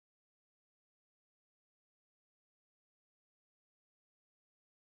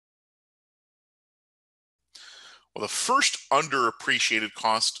Well, the first underappreciated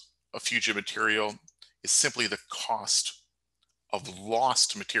cost of fugitive material is simply the cost of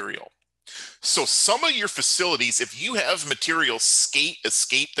lost material. So some of your facilities, if you have material escape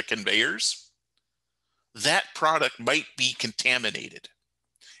the conveyors, that product might be contaminated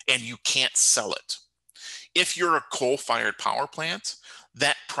and you can't sell it. If you're a coal-fired power plant,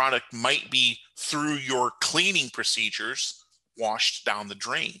 that product might be, through your cleaning procedures, washed down the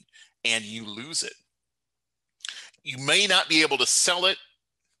drain and you lose it. You may not be able to sell it,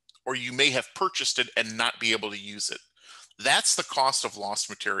 or you may have purchased it and not be able to use it. That's the cost of lost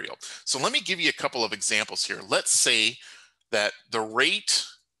material. So let me give you a couple of examples here. Let's say that the rate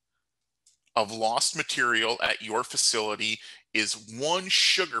of lost material at your facility is 1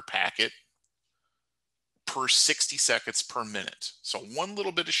 sugar packet per 60 seconds per minute. So one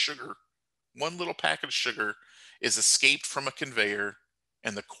little bit of sugar, one little packet of sugar is escaped from a conveyor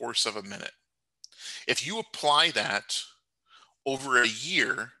in the course of a minute. If you apply that over a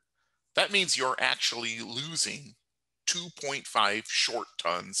year, that means you're actually losing 2.5 short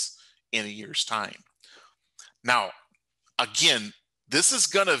tons in a year's time. Now, again, this is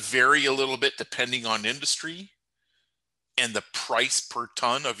going to vary a little bit depending on industry and the price per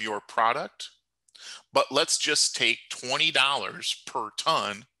ton of your product. But let's just take $20 per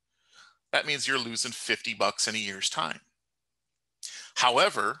ton. That means you're losing $50 in a year's time.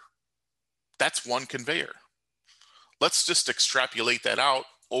 However, that's one conveyor. Let's just extrapolate that out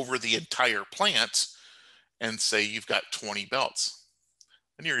over the entire plant and say you've got 20 belts,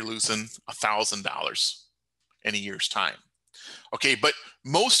 and you're losing $1,000 in a year's time. Okay, but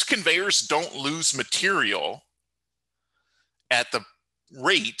most conveyors don't lose material at the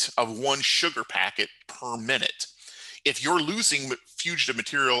rate of 1 sugar packet per minute. If you're losing fugitive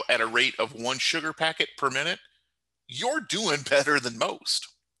material at a rate of 1 sugar packet per minute, you're doing better than most.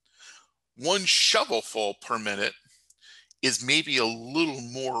 1 shovelful per minute is maybe a little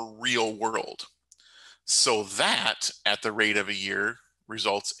more real world. So that, at the rate of a year,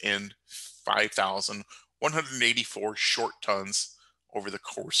 results in 5,184 short tons over the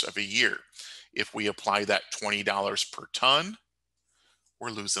course of a year. If we apply that $20 per ton, we're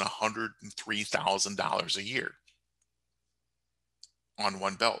losing $103,000 a year on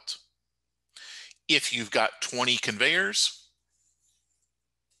 1 belt. If you've got 20 conveyors,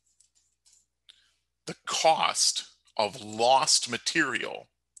 the cost of lost material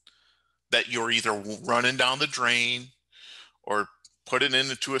that you're either running down the drain or putting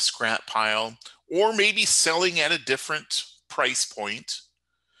into a scrap pile, or maybe selling at a different price point,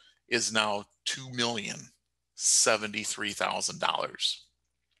 is now $2,073,000.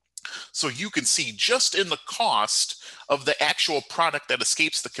 So you can see, just in the cost of the actual product that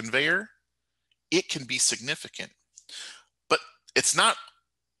escapes the conveyor, it can be significant. But it's not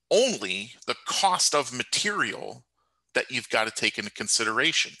only the cost of material that you've got to take into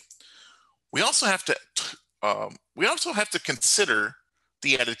consideration. We also have to consider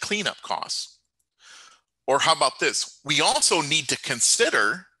the added cleanup costs. Or how about this? We also need to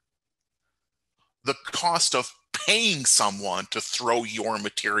consider the cost of paying someone to throw your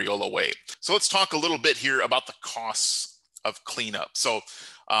material away. So let's talk a little bit here about the costs of cleanup. So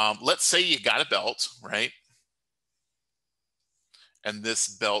let's say you got a belt, right? And this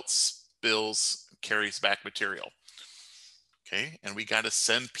belt carries back material. Okay, and we got to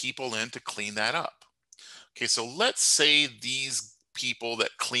send people in to clean that up. Okay, so let's say these people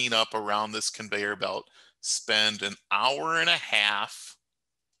that clean up around this conveyor belt spend an hour and a half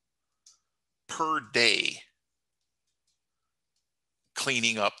per day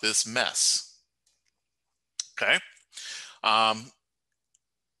cleaning up this mess. Okay,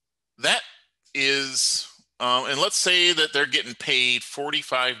 that is, and let's say that they're getting paid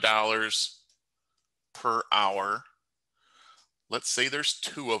 $45 per hour. Let's say there's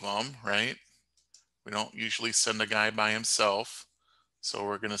 2 of them, right? We don't usually send a guy by himself, so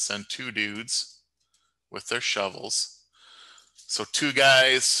we're going to send 2 dudes with their shovels. So 2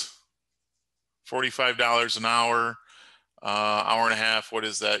 guys, $45 an hour, hour and a half. What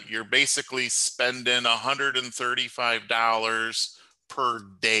is that? You're basically spending $135 per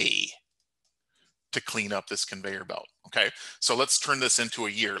day to clean up this conveyor belt. Okay, so let's turn this into a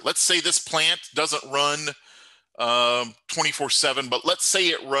year. Let's say this plant doesn't run 24/7, but let's say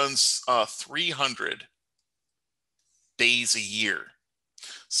it runs 300 days a year.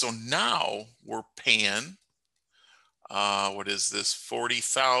 So now we're paying, what is this,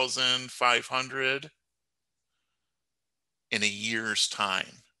 $40,500 in a year's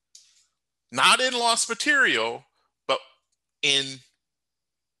time. Not in lost material, but in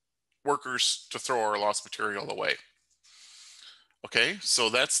workers to throw our lost material away. Okay, so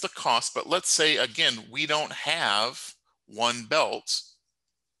that's the cost, but let's say again, we don't have one belt,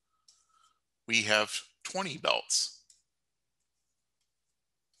 we have 20 belts.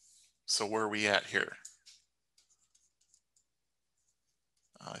 So where are we at here?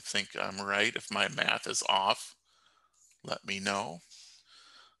 I think I'm right. If my math is off, let me know.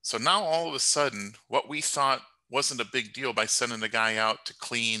 So now all of a sudden, what we thought wasn't a big deal by sending the guy out to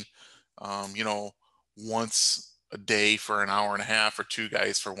clean, you know, once a day for an hour and a half, or two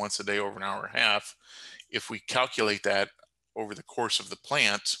guys for once a day over an hour and a half, if we calculate that over the course of the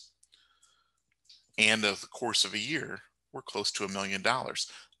plant and of the course of a year, we're close to $1 million.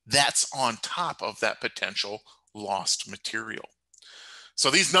 That's on top of that potential lost material. So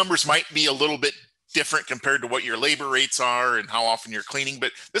these numbers might be a little bit different compared to what your labor rates are and how often you're cleaning,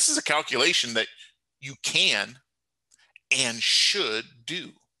 but this is a calculation that you can and should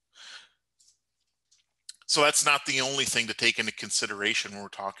do. So that's not the only thing to take into consideration when we're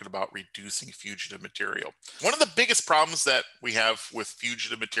talking about reducing fugitive material. One of the biggest problems that we have with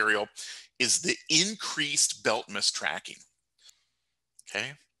fugitive material is the increased belt mistracking.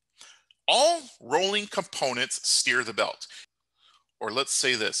 Okay. All rolling components steer the belt. Or let's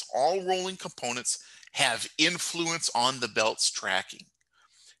say this, all rolling components have influence on the belt's tracking.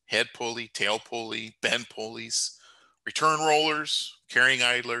 Head pulley, tail pulley, bend pulleys, return rollers, carrying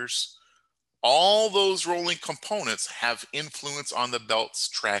idlers, all those rolling components have influence on the belt's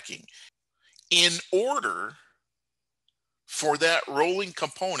tracking. In order for that rolling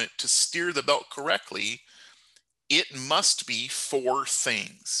component to steer the belt correctly, it must be four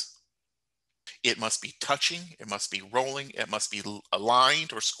things. It must be touching, it must be rolling, it must be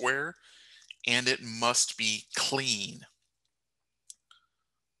aligned or square, and it must be clean.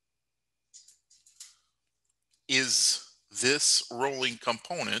 Is this rolling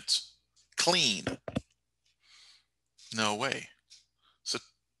component clean? No way. So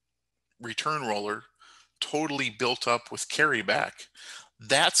return roller, totally built up with carryback,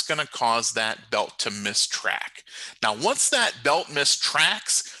 that's going to cause that belt to mistrack. Now, once that belt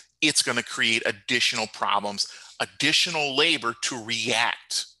mistracks, it's going to create additional problems, additional labor to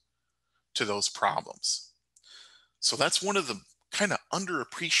react to those problems. So that's one of the kind of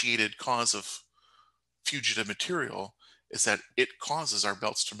underappreciated cause of fugitive material, is that it causes our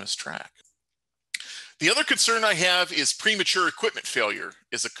belts to mistrack. The other concern I have is premature equipment failure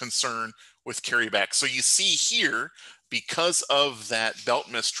is a concern with carryback. So you see here, because of that belt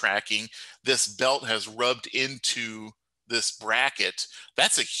mistracking, this belt has rubbed into this bracket.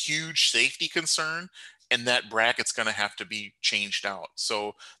 That's a huge safety concern, and that bracket's going to have to be changed out.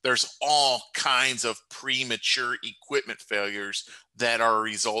 So there's all kinds of premature equipment failures that are a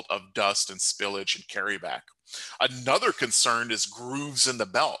result of dust and spillage and carryback. Another concern is grooves in the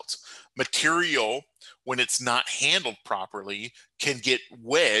belt. Material, when it's not handled properly, can get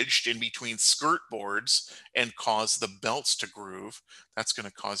wedged in between skirt boards and cause the belts to groove. That's going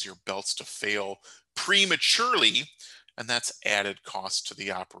to cause your belts to fail prematurely, and that's added cost to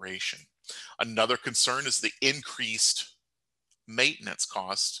the operation. Another concern is the increased maintenance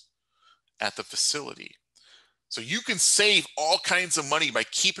cost at the facility. So you can save all kinds of money by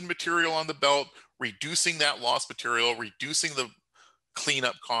keeping material on the belt, reducing that lost material, reducing the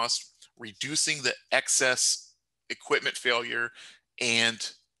cleanup cost, reducing the excess equipment failure,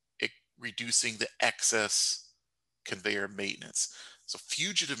 and reducing the excess conveyor maintenance. So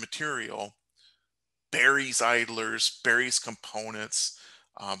fugitive material buries idlers, buries components,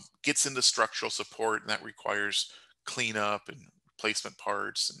 gets into structural support, and that requires cleanup and replacement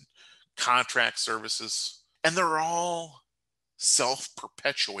parts and contract services. And they're all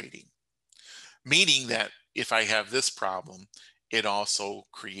self-perpetuating, meaning that if I have this problem, it also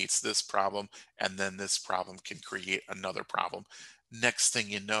creates this problem, and then this problem can create another problem. Next thing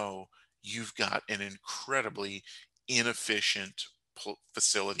you know, you've got an incredibly inefficient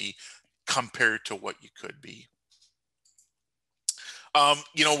facility compared to what you could be.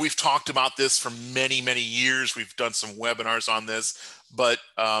 You know, we've talked about this for many, many years. We've done some webinars on this, but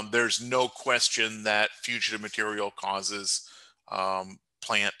there's no question that fugitive material causes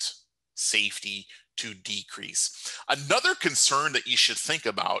plant safety to decrease. Another concern that you should think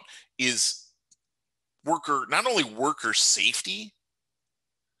about is not only worker safety,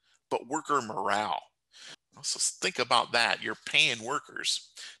 but worker morale. So think about that. You're paying workers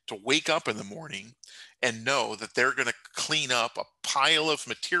to wake up in the morning and know that they're going to clean up a pile of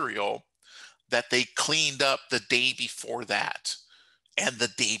material that they cleaned up the day before that and the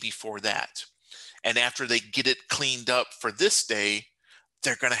day before that. And after they get it cleaned up for this day,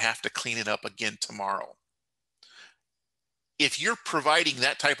 they're going to have to clean it up again tomorrow. if you're providing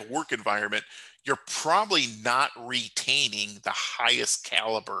that type of work environment, you're probably not retaining the highest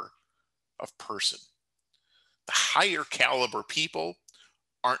caliber of person. The higher caliber people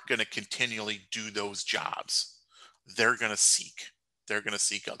aren't going to continually do those jobs. They're going to seek. They're going to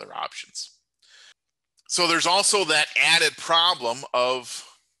seek other options. So there's also that added problem of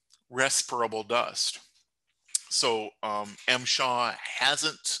respirable dust. So MSHA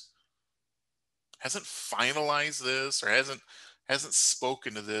hasn't finalized this or hasn't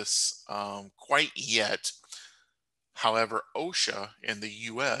spoken to this quite yet. However, OSHA in the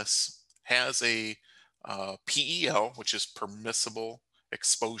U.S. has a PEL, which is permissible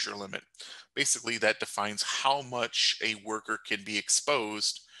exposure limit. Basically, that defines how much a worker can be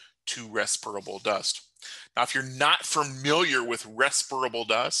exposed to respirable dust. Now, if you're not familiar with respirable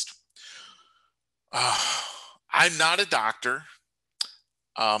dust, I'm not a doctor.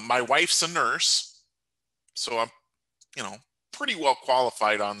 My wife's a nurse, so I'm, pretty well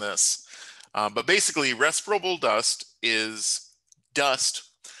qualified on this. But basically, respirable dust is dust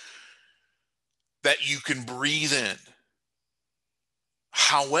that you can breathe in.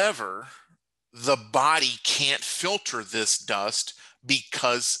 However, the body can't filter this dust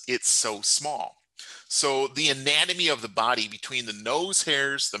because it's so small. So the anatomy of the body between the nose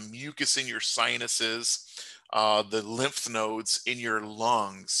hairs, the mucus in your sinuses, the lymph nodes in your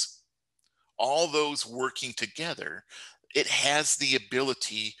lungs, all those working together, it has the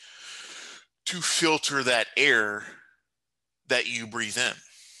ability to filter that air that you breathe in.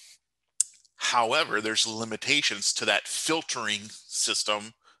 However, there's limitations to that filtering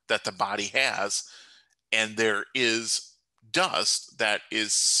system that the body has, and there is dust that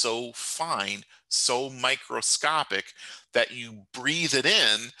is so fine, so microscopic that you breathe it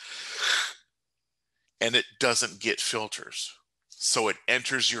in and it doesn't get filters. So it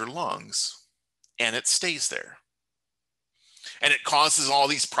enters your lungs and it stays there. And it causes all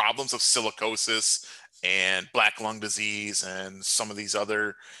these problems of silicosis and black lung disease and some of these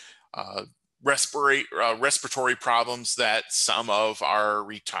other uh, respiratory problems that some of our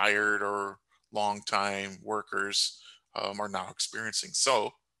retired or longtime workers are now experiencing.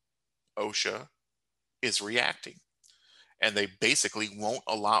 So OSHA is reacting, and they basically won't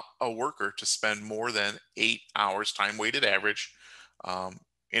allow a worker to spend more than 8 hours, time weighted average,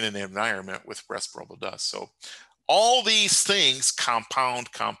 in an environment with respirable dust. So all these things compound,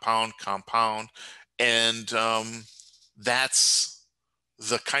 and that's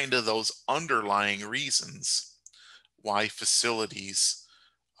the kind of those underlying reasons why facilities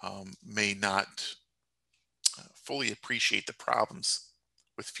may not fully appreciate the problems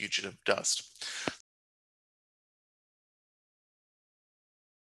with fugitive dust.